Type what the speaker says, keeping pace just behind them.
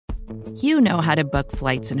You know how to book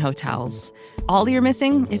flights and hotels. All you're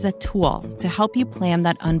missing is a tool to help you plan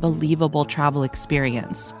that unbelievable travel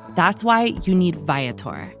experience. That's why you need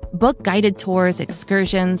Viator. Book guided tours,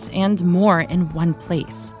 excursions, and more in one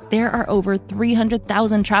place. There are over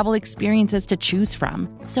 300,000 travel experiences to choose from,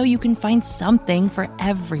 so you can find something for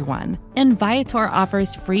everyone. And Viator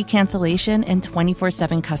offers free cancellation and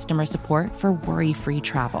 24/7 customer support for worry-free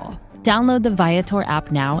travel. Download the Viator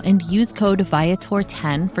app now and use code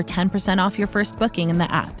Viator10 for 10% off your first booking in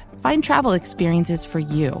the app. Find travel experiences for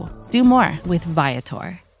you. Do more with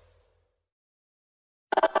Viator.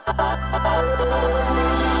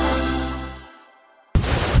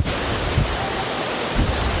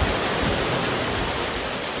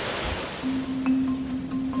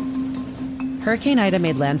 Hurricane Ida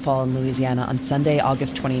made landfall in Louisiana on Sunday,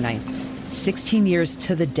 August 29th, 16 years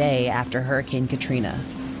to the day after Hurricane Katrina.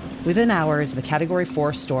 Within hours, the Category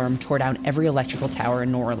 4 storm tore down every electrical tower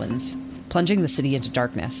in New Orleans, plunging the city into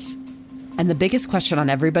darkness. And the biggest question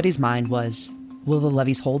on everybody's mind was, will the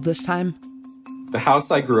levees hold this time? The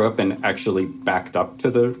house I grew up in actually backed up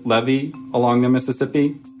to the levee along the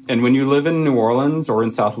Mississippi. And when you live in New Orleans or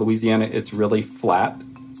in South Louisiana, it's really flat.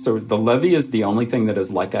 So the levee is the only thing that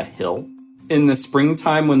is like a hill. In the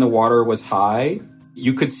springtime when the water was high,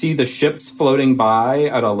 you could see the ships floating by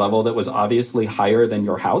at a level that was obviously higher than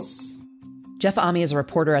your house. Jeff Amy is a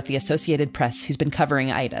reporter at the Associated Press who's been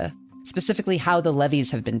covering Ida, specifically how the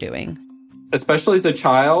levees have been doing. Especially as a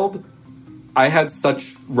child, I had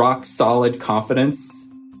such rock-solid confidence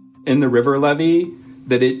in the river levee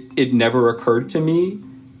that it never occurred to me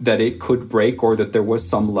that it could break or that there was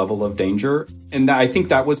some level of danger. And I think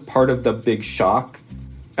that was part of the big shock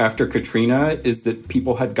after Katrina, is that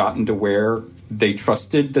people had gotten to where they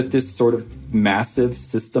trusted that this sort of massive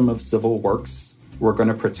system of civil works were going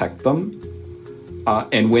to protect them.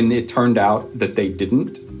 And when it turned out that they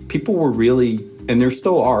didn't, people were really, and there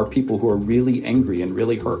still are people who are really angry and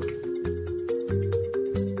really hurt.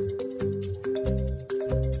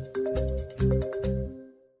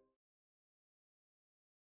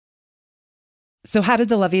 So how did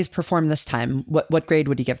the levees perform this time? What grade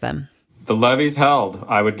would you give them? The levees held.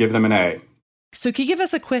 I would give them an A. So can you give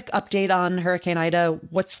us a quick update on Hurricane Ida?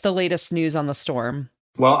 What's the latest news on the storm?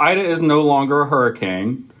 Well, Ida is no longer a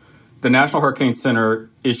hurricane. The National Hurricane Center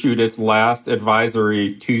issued its last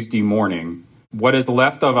advisory Tuesday morning. What is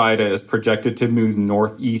left of Ida is projected to move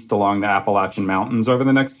northeast along the Appalachian Mountains over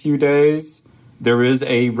the next few days. There is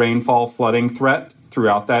a rainfall flooding threat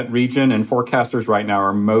throughout that region, and forecasters right now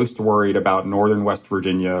are most worried about northern West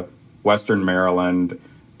Virginia, western Maryland,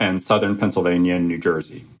 and southern Pennsylvania and New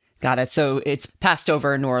Jersey. Got it. So it's passed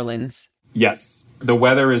over New Orleans. Yes. The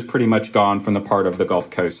weather is pretty much gone from the part of the Gulf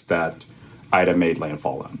Coast that Ida made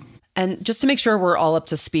landfall on. And just to make sure we're all up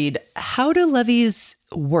to speed, how do levees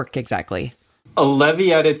work exactly? A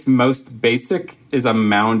levee at its most basic is a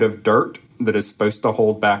mound of dirt that is supposed to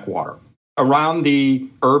hold back water. Around the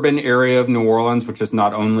urban area of New Orleans, which is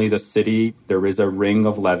not only the city, there is a ring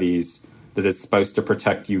of levees that is supposed to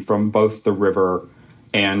protect you from both the river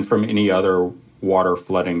and from any other water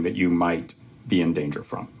flooding that you might be in danger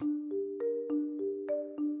from.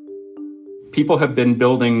 People have been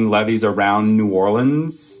building levees around New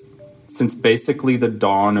Orleans since basically the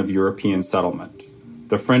dawn of European settlement.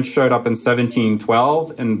 The French showed up in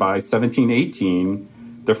 1712, and by 1718,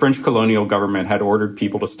 the French colonial government had ordered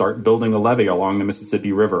people to start building a levee along the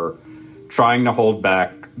Mississippi River, trying to hold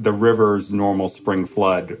back the river's normal spring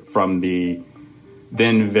flood from the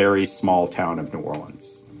then very small town of New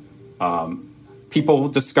Orleans. People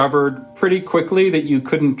discovered pretty quickly that you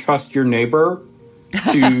couldn't trust your neighbor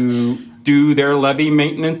to do their levee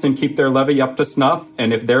maintenance and keep their levee up to snuff.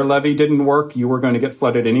 And if their levee didn't work, you were going to get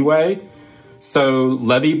flooded anyway. So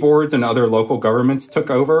levee boards and other local governments took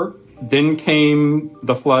over. Then came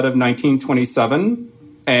the flood of 1927,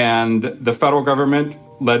 and the federal government,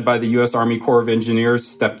 led by the U.S. Army Corps of Engineers,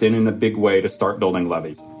 stepped in a big way to start building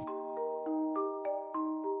levees.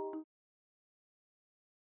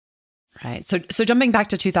 Right. So jumping back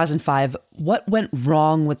to 2005, what went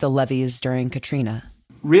wrong with the levees during Katrina?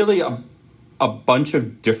 Really, a bunch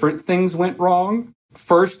of different things went wrong.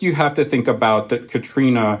 First, you have to think about that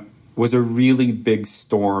Katrina was a really big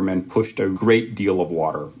storm and pushed a great deal of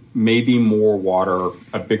water, maybe more water,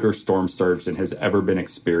 a bigger storm surge than has ever been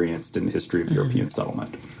experienced in the history of European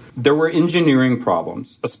settlement. There were engineering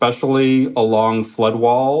problems, especially along flood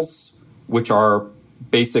walls, which are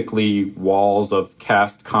basically walls of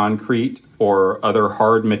cast concrete or other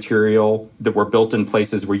hard material that were built in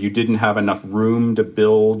places where you didn't have enough room to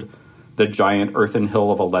build the giant earthen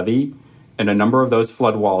hill of a levee. and a number of those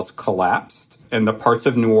flood walls collapsed. And the parts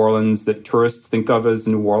of New Orleans that tourists think of as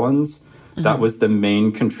New Orleans, that was the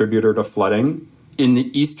main contributor to flooding. In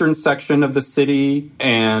the eastern section of the city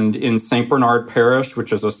and in St. Bernard Parish,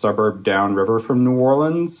 which is a suburb downriver from New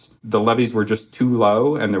Orleans, the levees were just too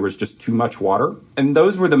low and there was just too much water. And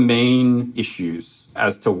those were the main issues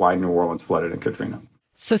as to why New Orleans flooded in Katrina.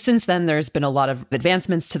 So since then, there's been a lot of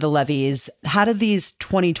advancements to the levees. How did these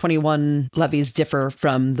 2021 levees differ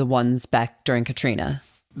from the ones back during Katrina?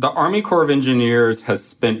 The Army Corps of Engineers has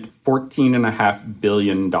spent $14.5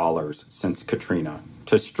 billion since Katrina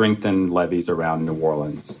to strengthen levees around New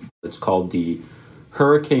Orleans. It's called the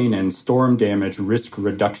Hurricane and Storm Damage Risk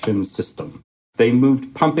Reduction System. They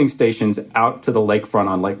moved pumping stations out to the lakefront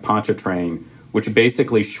on Lake Pontchartrain, which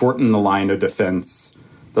basically shortened the line of defense.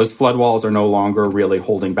 Those flood walls are no longer really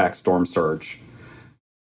holding back storm surge.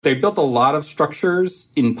 They built a lot of structures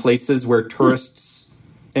in places where tourists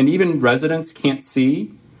and even residents can't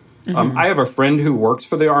see. I have a friend who works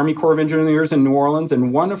for the Army Corps of Engineers in New Orleans,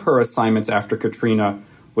 and one of her assignments after Katrina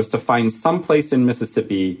was to find some place in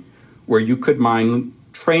Mississippi where you could mine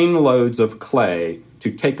train loads of clay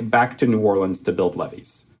to take back to New Orleans to build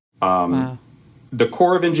levees. Wow. The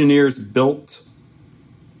Corps of Engineers built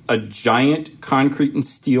a giant concrete and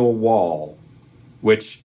steel wall,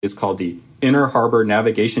 which is called the Inner Harbor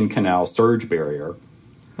Navigation Canal Surge Barrier.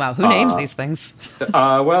 Wow, who names these things?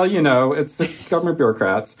 Well, it's the government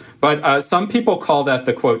bureaucrats. But some people call that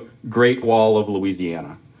the, quote, Great Wall of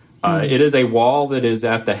Louisiana. It is a wall that is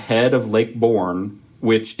at the head of Lake Borgne,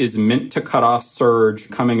 which is meant to cut off surge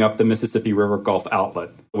coming up the Mississippi River Gulf outlet,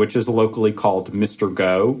 which is locally called Mr.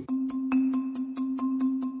 Go.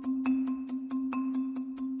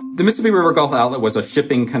 The Mississippi River Gulf outlet was a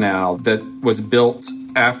shipping canal that was built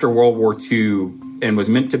after World War II and was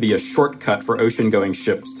meant to be a shortcut for ocean-going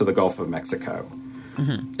ships to the Gulf of Mexico.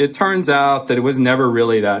 It turns out that it was never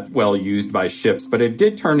really that well used by ships, but it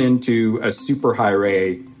did turn into a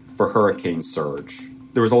superhighway for hurricane surge.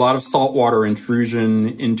 There was a lot of saltwater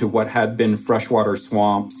intrusion into what had been freshwater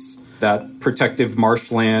swamps. That protective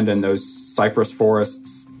marshland and those cypress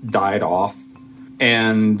forests died off.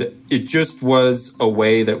 And it just was a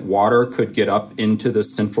way that water could get up into the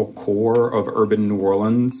central core of urban New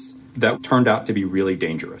Orleans that turned out to be really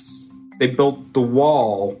dangerous. They built the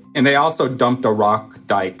wall, and they also dumped a rock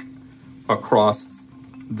dike across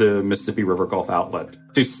the Mississippi River Gulf outlet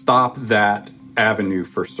to stop that avenue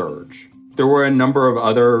for surge. There were a number of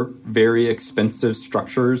other very expensive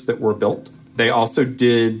structures that were built. They also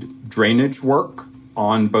did drainage work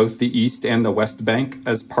on both the east and the west bank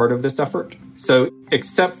as part of this effort. So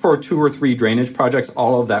except for 2 or 3 drainage projects,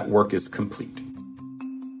 all of that work is complete.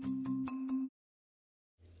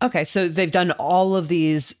 Okay, so they've done all of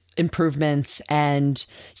these improvements and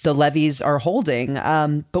the levees are holding.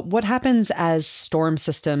 But what happens as storm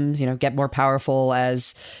systems, get more powerful,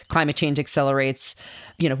 as climate change accelerates?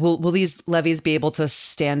 Will these levees be able to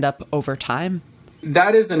stand up over time?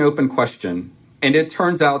 That is an open question. And it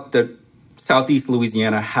turns out that Southeast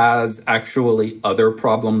Louisiana has actually other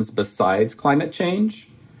problems besides climate change.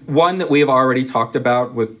 One that we have already talked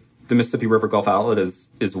about with the Mississippi River Gulf outlet is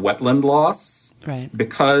wetland loss. Right.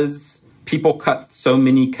 Because people cut so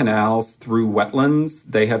many canals through wetlands,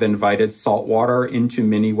 they have invited saltwater into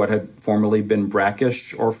many what had formerly been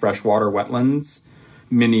brackish or freshwater wetlands.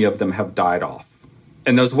 Many of them have died off.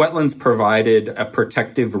 And those wetlands provided a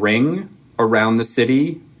protective ring around the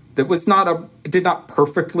city that was it did not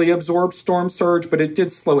perfectly absorb storm surge, but it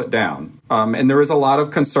did slow it down. And there is a lot of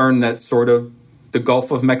concern that sort of the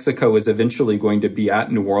Gulf of Mexico is eventually going to be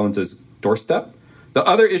at New Orleans' doorstep. The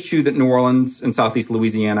other issue that New Orleans and Southeast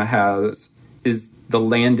Louisiana has is the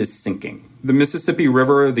land is sinking. The Mississippi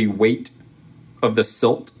River, the weight of the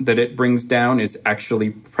silt that it brings down is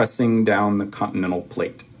actually pressing down the continental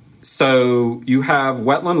plate. So you have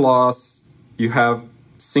wetland loss, you have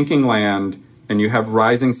sinking land, and you have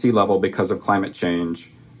rising sea level because of climate change.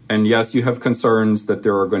 And yes, you have concerns that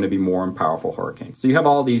there are going to be more and powerful hurricanes. So you have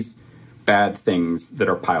all these bad things that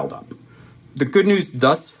are piled up. The good news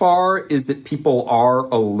thus far is that people are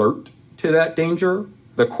alert to that danger.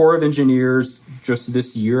 The Corps of Engineers just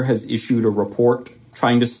this year has issued a report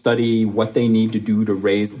trying to study what they need to do to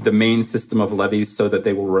raise the main system of levees so that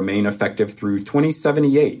they will remain effective through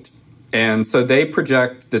 2078. And so they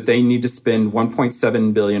project that they need to spend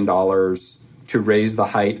 $1.7 billion to raise the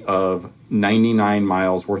height of 99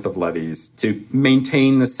 miles worth of levees to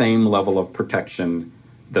maintain the same level of protection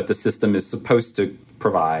that the system is supposed to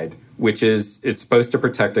provide, which is it's supposed to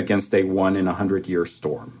protect against a 1 in 100-year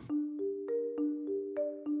storm.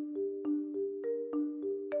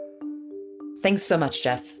 Thanks so much,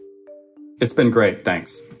 Jeff. It's been great.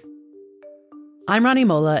 Thanks. I'm Ronnie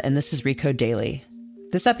Mola, and this is Recode Daily.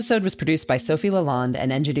 This episode was produced by Sophie Lalonde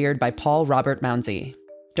and engineered by Paul Robert Mounsey.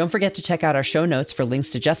 Don't forget to check out our show notes for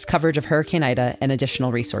links to Jeff's coverage of Hurricane Ida and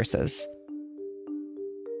additional resources.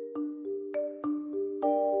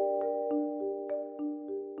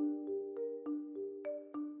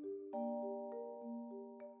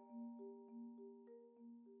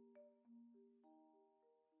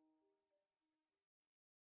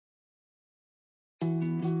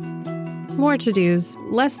 More to-dos,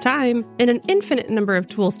 less time, and an infinite number of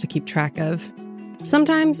tools to keep track of.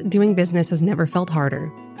 Sometimes doing business has never felt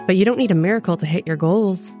harder, but you don't need a miracle to hit your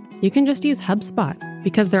goals. You can just use HubSpot,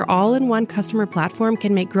 because their all-in-one customer platform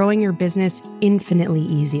can make growing your business infinitely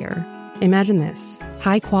easier. Imagine this: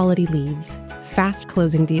 high-quality leads, fast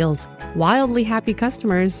closing deals, wildly happy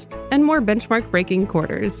customers, and more benchmark-breaking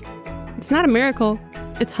quarters. It's not a miracle,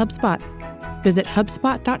 it's HubSpot. Visit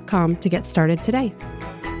HubSpot.com to get started today.